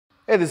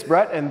Hey, this is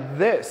Brett, and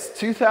this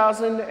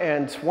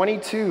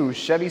 2022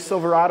 Chevy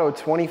Silverado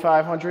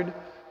 2500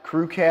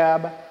 Crew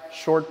Cab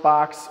Short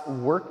Box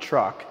Work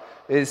Truck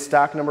is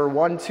stock number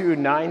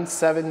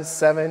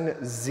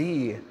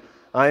 12977Z.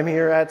 I'm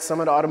here at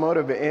Summit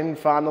Automotive in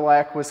Fond du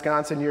Lac,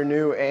 Wisconsin, your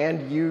new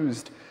and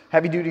used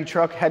heavy-duty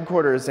truck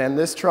headquarters, and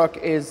this truck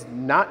is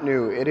not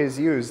new, it is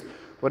used,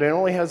 but it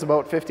only has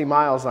about 50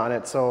 miles on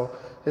it, so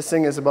this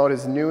thing is about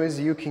as new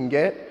as you can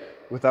get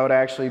without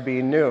actually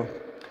being new.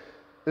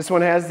 This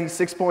one has the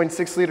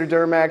 6.6 liter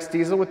Duramax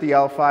diesel with the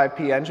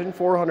L.T.C.H engine,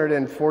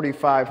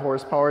 445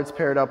 horsepower. It's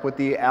paired up with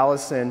the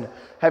Allison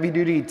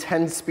heavy-duty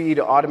 10-speed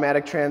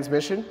automatic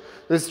transmission.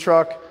 This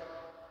truck,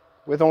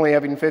 with only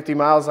having 50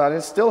 miles on it,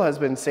 still has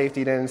been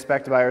safetied and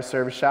inspected by our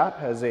service shop,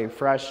 has a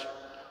fresh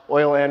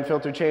oil and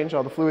filter change.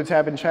 All the fluids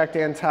have been checked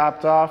and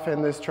topped off,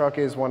 and this truck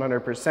is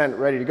 100%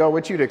 ready to go,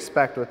 which you'd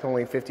expect with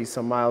only 50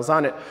 some miles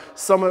on it.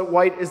 Summit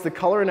White is the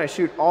color, and I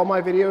shoot all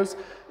my videos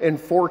in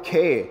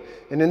 4K.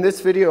 And in this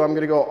video, I'm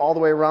gonna go all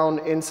the way around,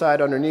 inside,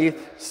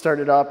 underneath, start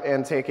it up,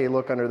 and take a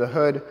look under the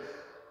hood.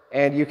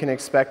 And you can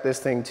expect this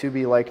thing to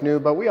be like new,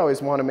 but we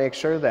always wanna make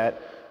sure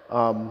that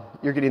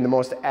you're getting the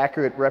most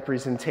accurate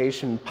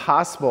representation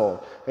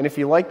possible. And if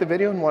you like the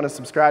video and want to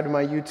subscribe to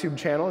my YouTube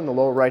channel, in the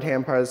lower right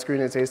hand part of the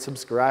screen is a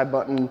subscribe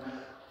button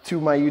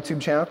to my YouTube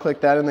channel. Click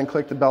that and then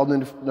click the bell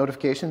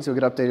notifications. You'll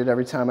get updated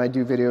every time I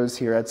do videos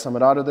here at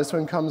Summit Auto. This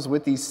one comes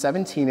with the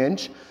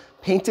 17-inch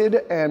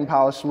painted and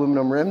polished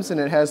aluminum rims, and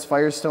it has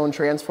Firestone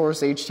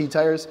Transforce HT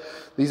tires.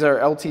 These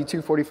are LT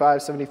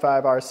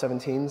 245/75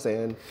 R17s,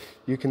 and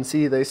you can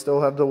see they still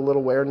have the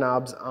little wear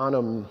knobs on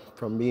them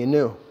from being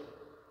new.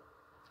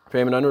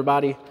 Frame and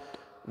underbody,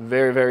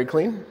 very, very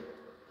clean.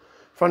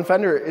 Front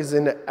fender is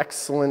in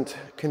excellent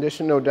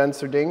condition, no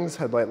dents or dings.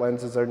 Headlight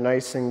lenses are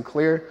nice and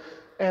clear,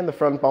 and the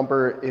front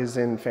bumper is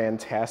in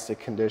fantastic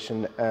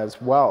condition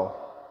as well.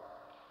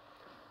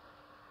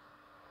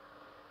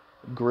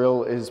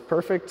 Grille is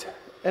perfect,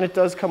 and it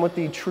does come with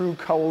the true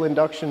Cowl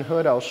induction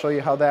hood. I'll show you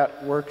how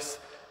that works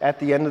at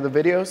the end of the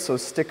video, so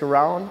stick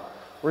around.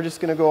 We're just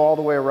gonna go all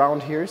the way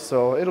around here,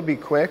 so it'll be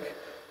quick,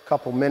 a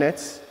couple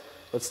minutes.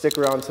 Let's stick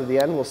around to the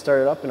end. We'll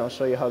start it up and I'll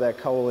show you how that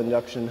Cowl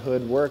induction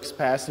hood works.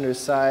 Passenger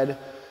side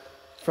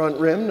front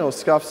rim, no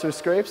scuffs or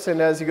scrapes. And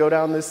as you go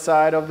down this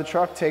side of the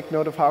truck, take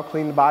note of how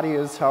clean the body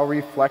is, how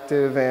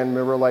reflective and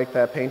mirror-like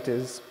that paint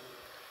is.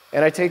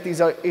 And I take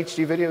these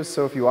HD videos,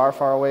 so if you are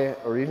far away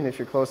or even if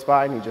you're close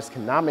by and you just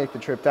cannot make the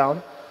trip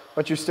down,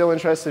 but you're still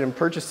interested in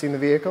purchasing the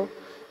vehicle,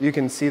 you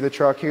can see the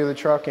truck, hear the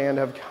truck, and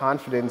have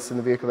confidence in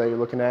the vehicle that you're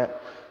looking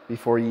at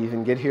before you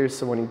even get here.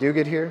 So when you do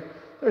get here,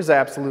 there's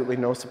absolutely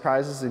no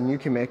surprises, and you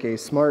can make a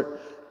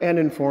smart and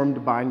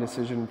informed buying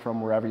decision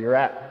from wherever you're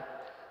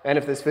at. And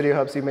if this video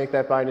helps you make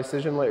that buying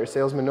decision, let your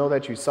salesman know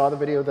that you saw the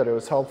video, that it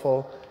was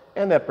helpful,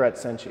 and that Brett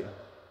sent you.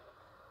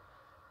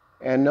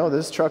 And no,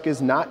 this truck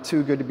is not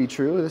too good to be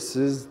true. This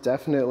is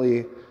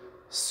definitely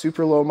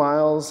super low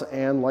miles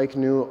and like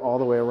new all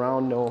the way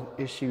around, no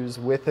issues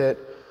with it.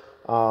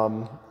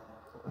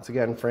 Once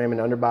again, frame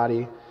and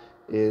underbody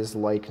is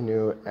like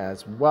new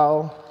as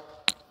well.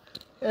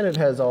 And it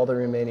has all the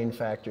remaining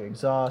factory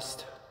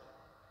exhaust.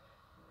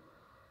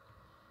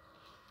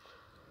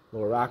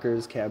 Lower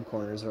rockers, cab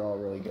corners are all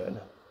really good.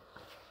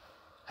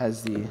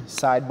 Has the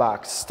side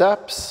box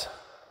steps.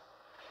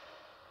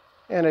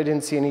 And I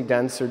didn't see any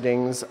dents or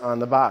dings on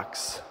the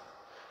box.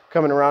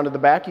 Coming around to the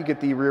back, you get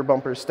the rear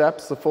bumper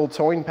steps, the full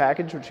towing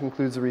package, which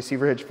includes the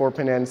receiver hitch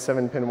 4-pin and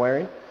 7-pin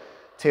wiring.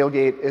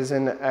 Tailgate is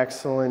in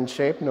excellent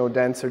shape, no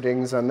dents or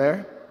dings on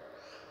there.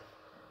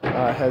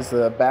 Has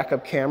the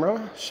backup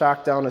camera,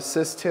 shock down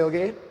assist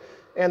tailgate,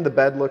 and the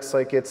bed looks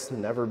like it's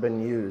never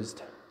been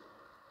used.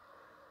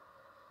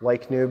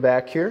 Like new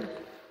back here,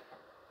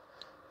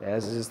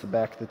 as is the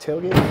back of the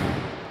tailgate.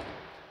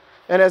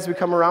 And as we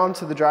come around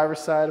to the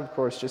driver's side, of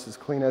course, just as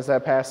clean as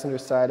that passenger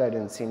side. I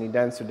didn't see any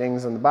dents or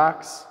dings on the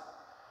box.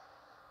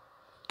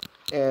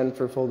 And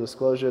for full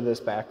disclosure, this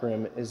back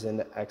rim is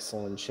in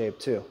excellent shape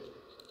too.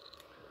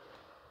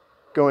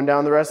 Going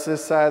down the rest of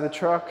this side of the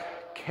truck,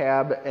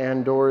 cab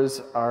and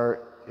doors are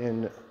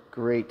in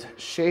great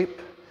shape.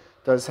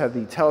 Does have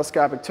the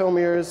telescopic tow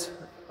mirrors,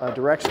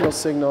 directional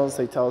signals.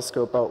 They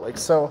telescope out like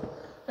so,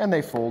 and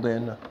they fold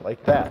in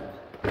like that.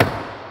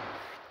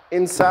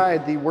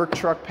 Inside, the work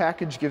truck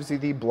package gives you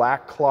the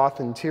black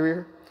cloth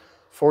interior,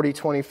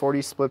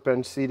 40-20-40 split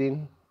bench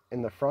seating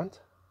in the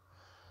front.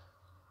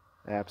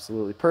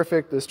 Absolutely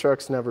perfect. This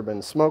truck's never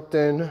been smoked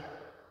in.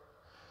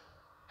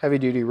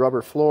 Heavy-duty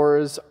rubber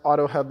floors,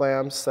 auto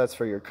headlamps, that's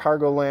for your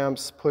cargo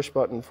lamps,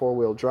 push-button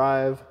 4-wheel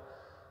drive,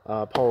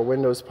 power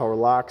windows, power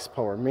locks,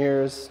 power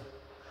mirrors.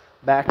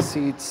 Back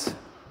seats,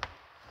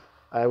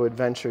 I would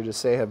venture to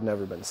say, have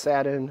never been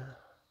sat in.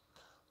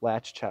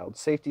 Latch child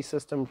safety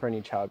system for any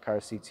child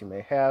car seats you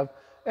may have,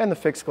 and the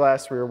fixed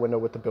glass rear window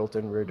with the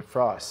built-in rear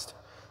defrost.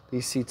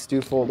 These seats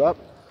do fold up.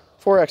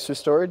 For extra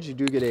storage, you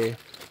do get a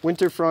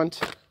winter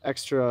front,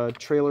 extra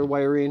trailer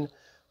wiring.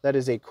 That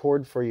is a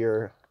cord for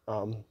your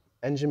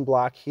engine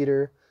block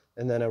heater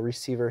and then a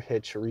receiver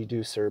hitch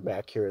reducer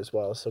back here as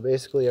well. So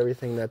basically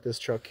everything that this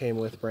truck came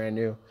with brand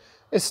new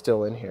is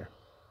still in here.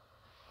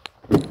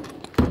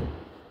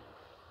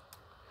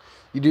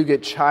 You do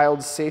get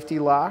child safety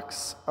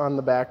locks on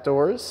the back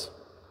doors,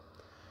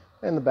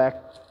 and the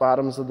back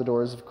bottoms of the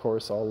doors, of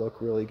course, all look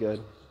really good.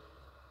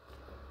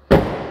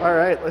 All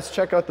right, let's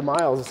check out the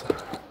miles.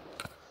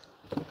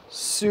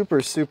 Super,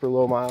 super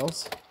low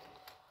miles.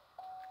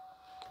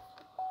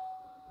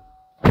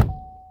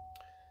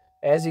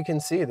 As you can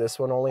see, this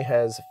one only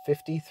has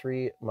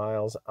 53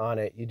 miles on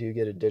it. You do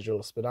get a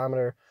digital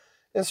speedometer.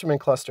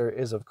 Instrument cluster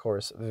is, of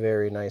course,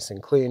 very nice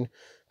and clean.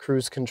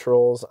 Cruise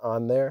controls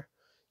on there.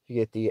 You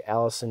get the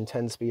Allison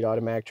 10-speed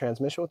automatic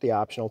transmission with the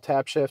optional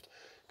tap shift.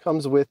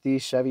 Comes with the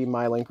Chevy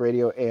MyLink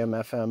radio,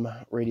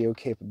 AM/FM radio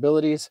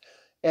capabilities.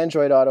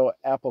 Android Auto,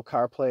 Apple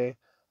CarPlay,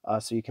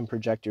 so you can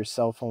project your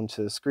cell phone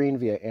to the screen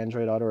via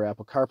Android Auto or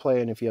Apple CarPlay.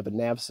 And if you have a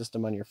nav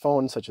system on your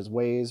phone, such as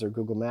Waze or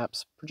Google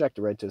Maps, project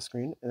it right to the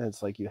screen, and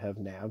it's like you have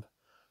nav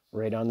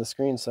right on the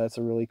screen. So that's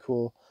a really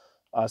cool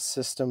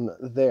system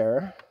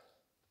there.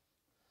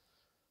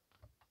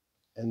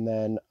 And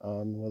then,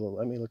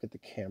 let me look at the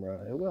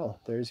camera. It will.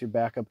 There's your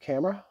backup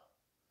camera,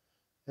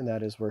 and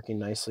that is working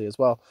nicely as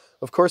well.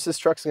 Of course, this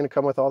truck's going to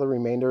come with all the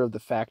remainder of the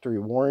factory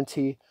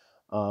warranty.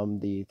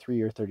 The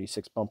 3-year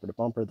 36 bumper to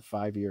bumper, the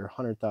 5-year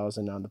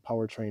 100,000 on the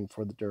powertrain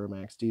for the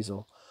Duramax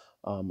diesel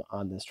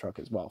on this truck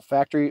as well.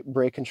 Factory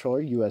brake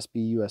controller,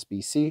 USB,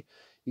 USB-C.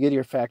 You get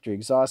your factory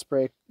exhaust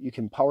brake. You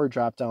can power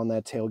drop down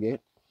that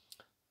tailgate.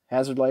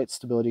 Hazard light,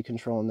 stability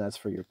control, and that's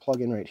for your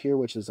plug-in right here,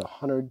 which is a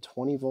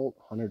 120 volt,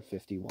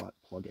 150 watt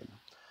plug-in.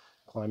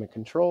 Climate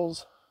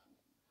controls,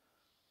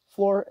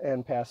 floor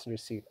and passenger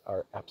seat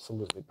are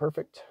absolutely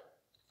perfect.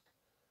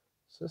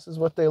 So this is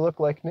what they look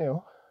like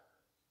new.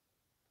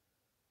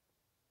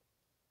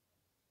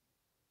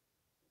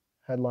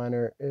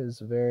 Headliner is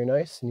very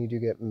nice, and you do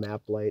get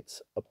map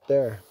lights up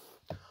there.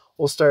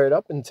 We'll start it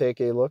up and take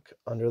a look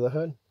under the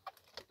hood.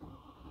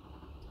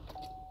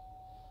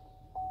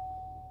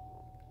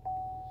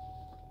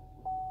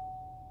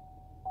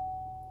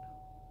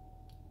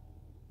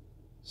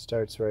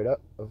 Starts right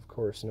up. Of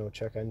course, no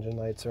check engine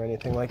lights or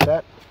anything like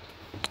that.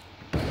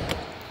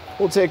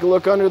 We'll take a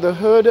look under the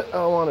hood.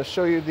 I want to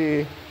show you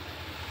the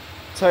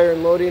tire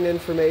and loading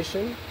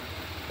information.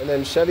 And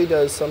then Chevy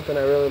does something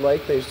I really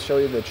like. They show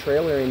you the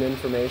trailering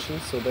information,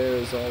 so there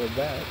is all of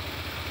that.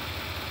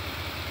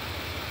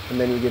 And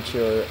then you get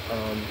your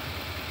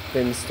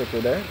VIN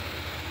sticker there.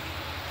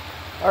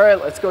 All right,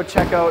 let's go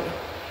check out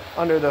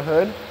under the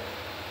hood.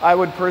 I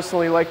would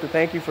personally like to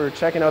thank you for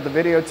checking out the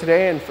video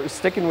today and for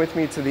sticking with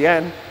me to the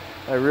end.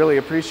 I really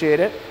appreciate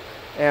it.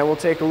 And we'll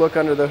take a look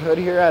under the hood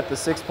here at the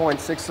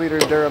 6.6 liter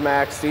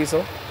Duramax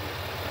diesel.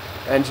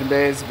 Engine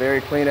bay is very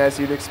clean as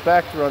you'd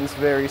expect, runs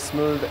very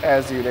smooth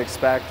as you'd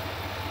expect.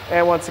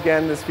 And once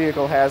again, this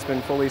vehicle has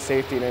been fully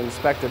safety and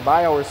inspected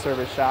by our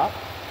service shop.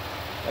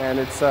 And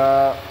it's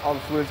all the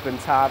fluid's been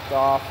topped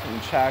off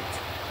and checked,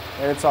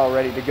 and it's all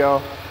ready to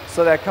go.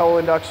 So that Cowl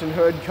induction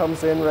hood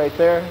comes in right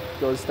there,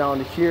 goes down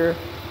to here,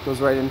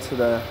 goes right into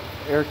the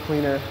air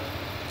cleaner,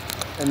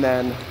 and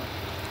then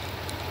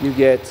you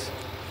get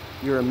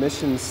your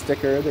emissions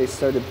sticker. They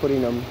started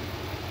putting them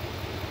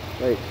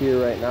right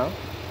here right now.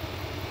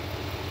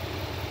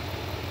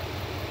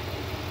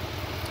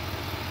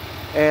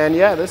 And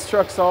yeah, this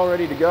truck's all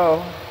ready to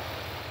go.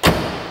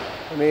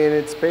 I mean,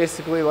 it's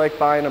basically like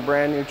buying a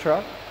brand new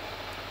truck,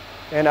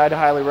 and I'd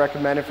highly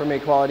recommend it from a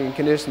quality and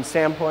condition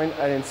standpoint.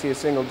 I didn't see a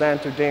single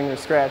dent or ding or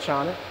scratch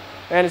on it.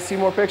 And to see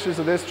more pictures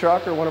of this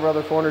truck or one of our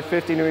other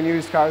 450 new and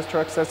used cars,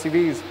 trucks,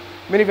 SUVs,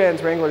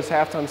 minivans, Wranglers,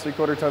 half tons,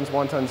 3/4 tons,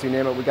 1 tons, you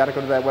name it, we got to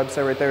go to that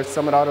website right there,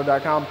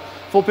 summitauto.com.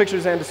 Full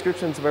pictures and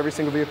descriptions of every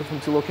single vehicle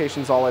from 2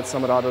 locations, all at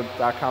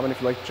summitauto.com. And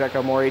if you'd like to check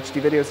out more HD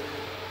videos,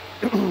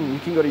 you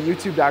can go to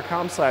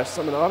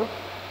youtube.com/summitauto.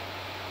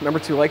 Remember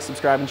to like,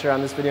 subscribe, and share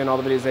on this video and all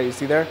the videos that you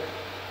see there.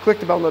 Click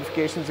the bell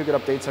notifications. You'll get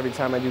updates every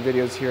time I do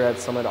videos here at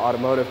Summit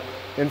Automotive.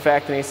 In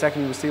fact, in a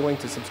second, you will see a link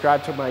to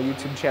subscribe to my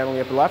YouTube channel in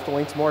the upper left, a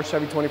link to more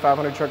Chevy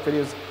 2500 truck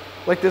videos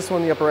like this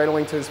one in the upper right, a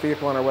link to this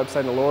vehicle on our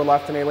website in the lower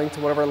left, and a link to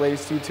one of our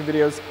latest YouTube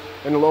videos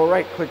in the lower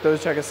right. Click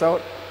those, check us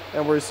out,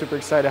 and we're super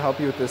excited to help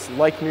you with this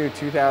like new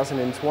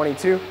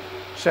 2022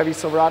 Chevy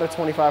Silverado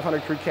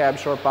 2500 crew cab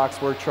short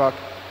box work truck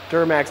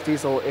Duramax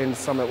diesel in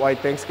Summit White.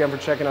 Thanks again for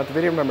checking out the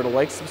video. Remember to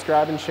like,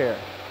 subscribe, and share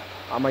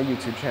on my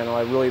YouTube channel.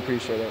 I really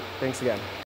appreciate it. Thanks again.